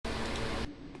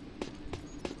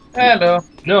Hello.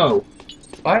 No.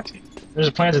 What? There's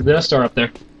a planted Death Star up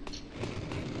there.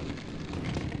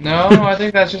 No, I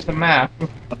think that's just a map.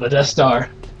 Of the Death Star.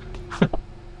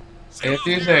 If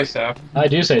you say so. I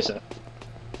do say so.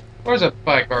 Where's a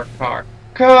bike or a car?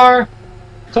 Car!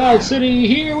 Cloud City,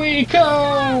 here we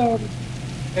come!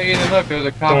 Hey Ethan, look, there's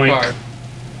a cop Doink. car.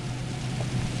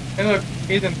 Hey look,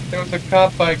 Ethan, there was a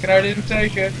cop bike and I didn't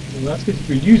take it. Well, that's because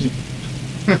you're using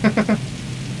I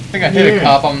think I hit a Yeah.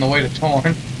 cop on the way to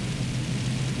Torn.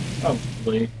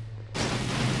 Probably.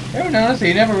 Ever notice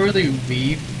he never really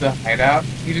leaves the hideout?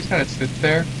 He just kind of sits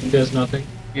there. He does nothing.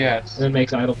 Yes, And then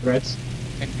makes idle threats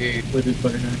indeed. with his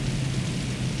butter knife.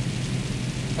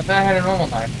 I thought I had a normal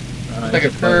knife. It's like a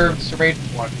It's butter curved, serrated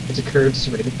one. knife. It's a curved,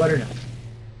 serrated butter knife.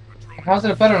 How's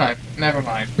it a butter knife? Never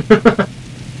mind.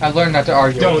 I learned not to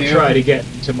argue Don't with you. try to get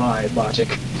into my logic.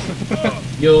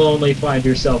 You'll only find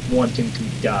yourself wanting to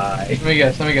die. Let me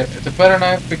guess. It's a butter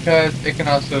knife because it can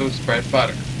also spread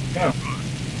butter. No.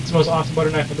 It's the most awesome butter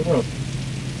knife in the world.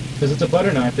 Because it's a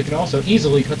butter knife that can also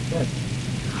easily cut the bread.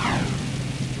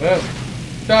 Whoa.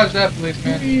 Dodge that,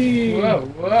 policeman. Whee! Whoa,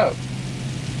 whoa.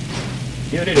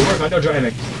 You need to work on your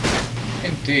driving.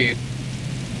 Indeed.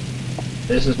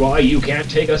 This is why you can't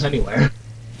take us anywhere.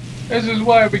 This is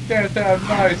why we can't have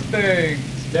nice things.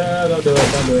 No, don't do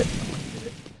it, don't do it.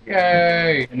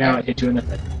 Yay. And now it hit you in the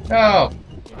head. No.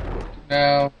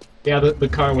 No. Yeah, the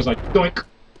car was like, doink.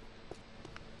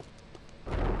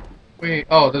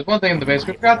 Oh, there's one thing in the base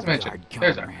we forgot to mention.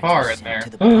 There's a car in there.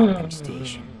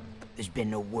 There's been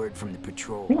no word from the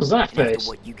patrol. What was that After face?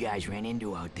 what you guys ran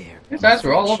into out there. These guys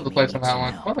were all over the place on that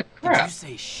one. What the Did crap? you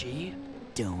say she?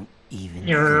 Don't even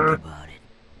Yeah. think about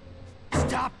it.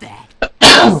 Stop that!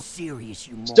 Serious,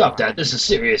 you moron. Stop that, this is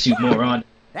serious, you moron.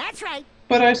 That's right.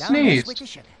 But I Don't mess with sneezed. the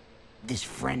sugar. This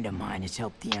friend of mine has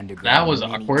helped the underground That was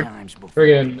many awkward. times before.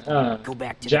 Friggin', Go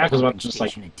back to Jack the was about pumping to just, like,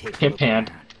 station and take a pimp look hand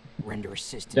around. Render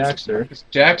assistance. Jackster.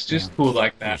 Jack's just cool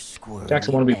like that.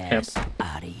 Jackson wanna be pimp.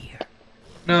 Out of here.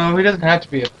 No, he doesn't have to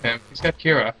be a pimp. He's got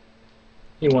Kira.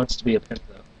 He wants to be a pimp,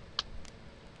 though.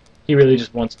 He really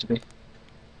just wants to be.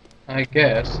 I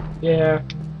guess. Yeah.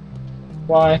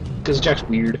 Why? Because Jack's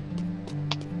weird.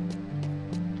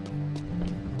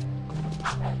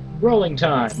 Rolling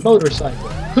time, motorcycle,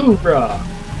 hoorah!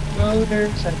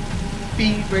 Motorcycle,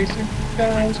 speed racer,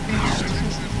 guys, speed racer.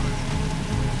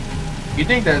 You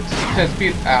think that since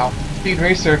Speed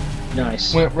Racer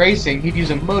Nice. went racing, he'd use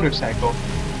a motorcycle.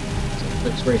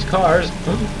 Let's race cars.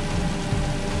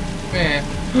 Man,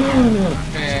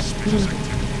 man.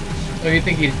 Oh, you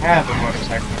think he'd have a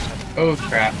motorcycle? Oh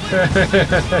crap.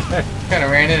 Kinda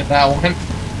ran into that one.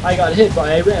 I got hit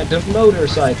by a random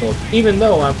motorcycle. Even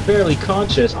though I'm fairly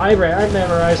conscious, I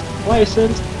memorized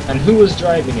license and who was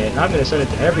driving it, and I'm gonna send it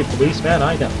to every policeman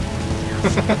I know.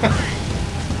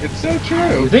 It's so You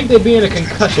true. think they'd be in a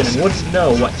concussion and wouldn't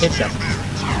know what hit them?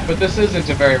 But this isn't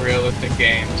a very realistic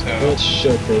game, so... It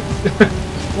should be.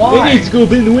 Why? They need to go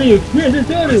in the way of Grand Theft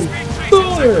Auto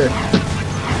 4!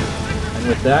 And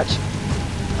with that,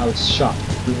 I was shot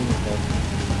through the head.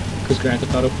 Because Grand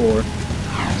Theft Auto 4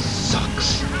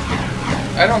 sucks.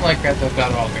 I don't like Grand Theft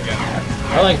Auto altogether.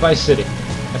 I like Vice City.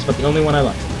 That's about the only one I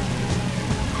like.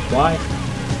 Why?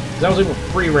 Because I was able to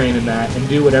free reign in that and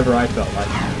do whatever I felt like.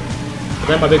 But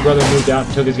then my big brother moved out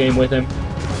and took his game with him,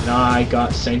 and I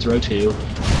got Saints Row 2.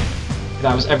 And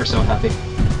I was ever so happy.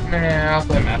 Nah, I'll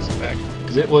play Mass Effect.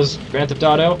 Because it was Grand Theft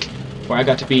Auto, where I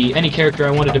got to be any character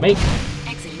I wanted to make,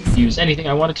 use anything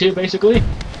I wanted to, basically,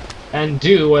 and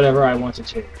do whatever I wanted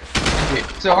to.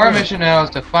 So our mission now is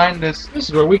to find this... This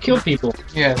is where we kill people.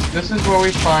 Yes, this is where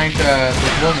we find the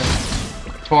woman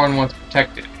Torn once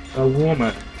protected. A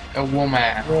woman. A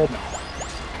woman. Woman.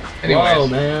 Anyways, Whoa,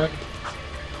 man.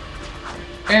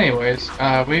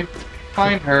 we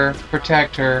find her,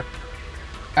 protect her,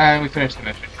 and we finish the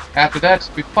mission. After that,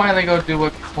 we finally go do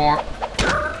what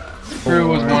crew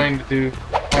was wanting us to do. You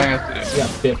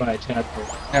got bit by a tadpole.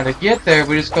 Now to get there,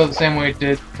 we just go the same way we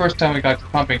did first time we got to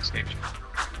the pumping station.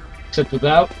 Except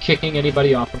without kicking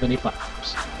anybody off of any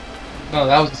platforms. No,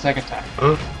 that was the second time.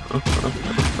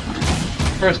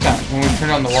 First time, when we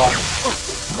turned on the water.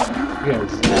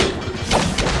 Yes.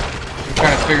 We're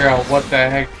trying to figure out what the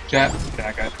heck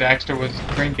Daxter was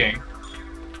drinking.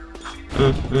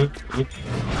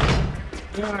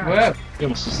 What? You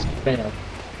almost just failed.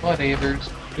 Whatevers.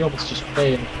 You almost just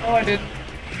failed. Oh, I didn't.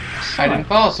 I didn't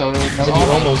fall, so there was no You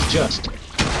almost just. I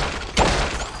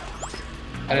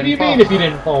What do didn't you fall. mean if you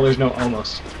didn't fall, there's no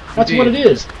almost? That's what it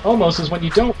is. Almost is when you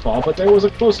don't fall, but there was a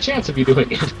close chance of you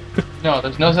doing it. No,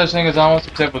 there's no such thing as almost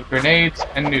except with grenades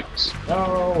and nukes.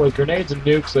 Oh, with grenades and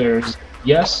nukes, there's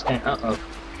yes and uh-oh.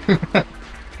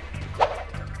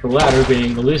 The latter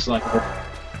being the least likable.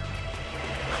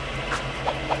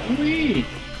 Whee!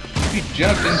 You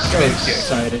jumped in So space kick.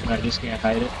 excited, and I just can't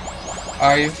hide it.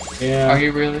 Are you? Yeah. Are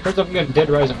you really? First off, I'm getting Dead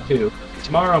Rising 2.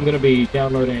 Tomorrow I'm going to be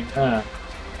downloading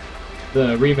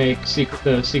the remake,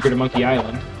 The Secret of Monkey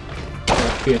Island for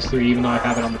PS3, even though I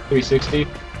have it on the 360.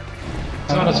 It's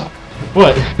not as...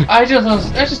 What? I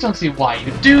just don't see why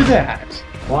you do that.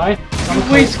 Why?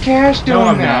 You waste cash doing No,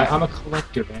 I'm that. not. I'm a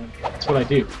collector, man. That's what I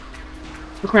do.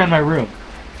 Look around my room.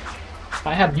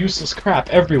 I have useless crap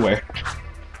everywhere.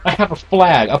 I have a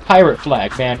flag, a pirate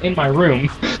flag, man, in my room.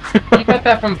 You got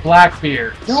that from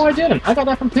Blackbeard. No, I didn't. I got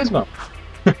that from Pismo.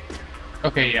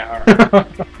 Okay, yeah, alright.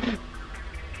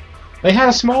 They had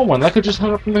a small one that could just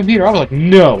hung up from the computer. I was like,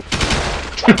 no.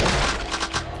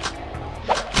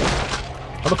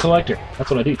 I'm a collector. That's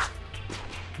what I do.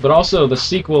 But also the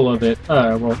sequel of it.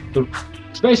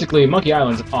 It's basically Monkey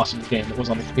Island's an awesome game that was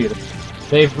on the computer.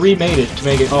 They've remade it to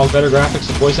make it all better graphics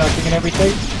and voice acting and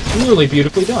everything. Really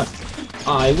beautifully done.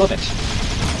 I love it.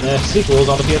 The sequel is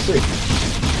on the PS3.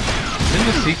 Didn't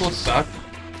the sequel suck?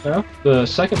 No, the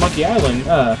second Monkey Island,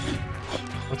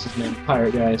 what's his name?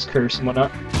 Pirate guy's curse and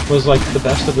whatnot, was like the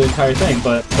best of the entire thing,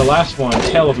 but the last one,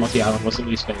 Tale of Monkey Island, was the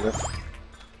least favorite.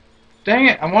 Dang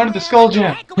it, I wanted the skull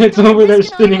gem. It's over there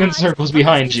spinning in circles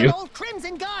behind you. Old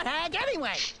Crimson God hag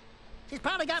anyway. She's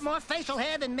probably got more facial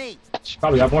hair than me. She's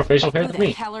probably got more facial hair Who than the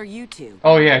me. hell are you two?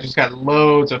 Oh yeah, she's got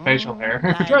loads of facial hair.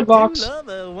 I Dreadlocks. do love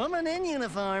a woman in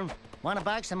uniform. Want to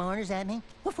bark some orders at me?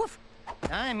 Woof woof.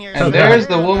 I'm your And there's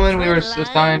the woman we were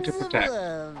assigned to protect.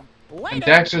 Wait And a-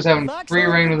 Dexter's having free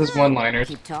reign with his one-liners.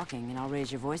 Keep talking and I'll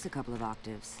raise your voice a couple of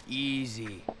octaves.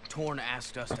 Easy. Torn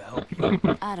asked us to help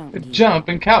you. I don't need Jump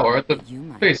and cower at the You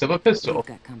might. face of a pistol. You've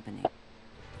got company.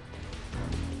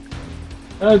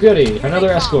 Oh goody, another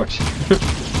escort.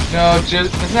 No, it's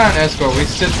not an escort. We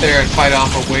sit there and fight off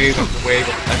a wave of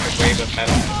metal.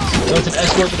 So it's an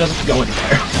escort that doesn't go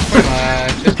anywhere. Pretty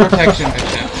much. It's protection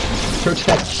mission.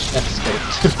 Protect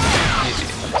escort.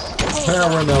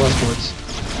 We're no escorts.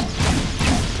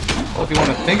 Well, if you want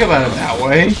to think about it that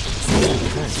way.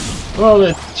 Well,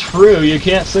 it's true, you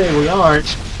can't say we aren't.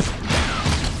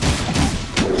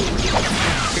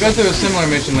 We go through a similar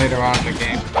mission later on in the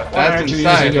game, but Why that's aren't you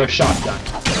inside. using your shotgun?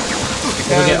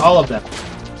 We'll get all of them.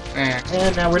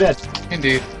 And now we're dead.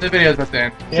 Indeed. The video's at the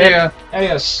end. See Yep. ya.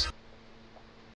 Adios.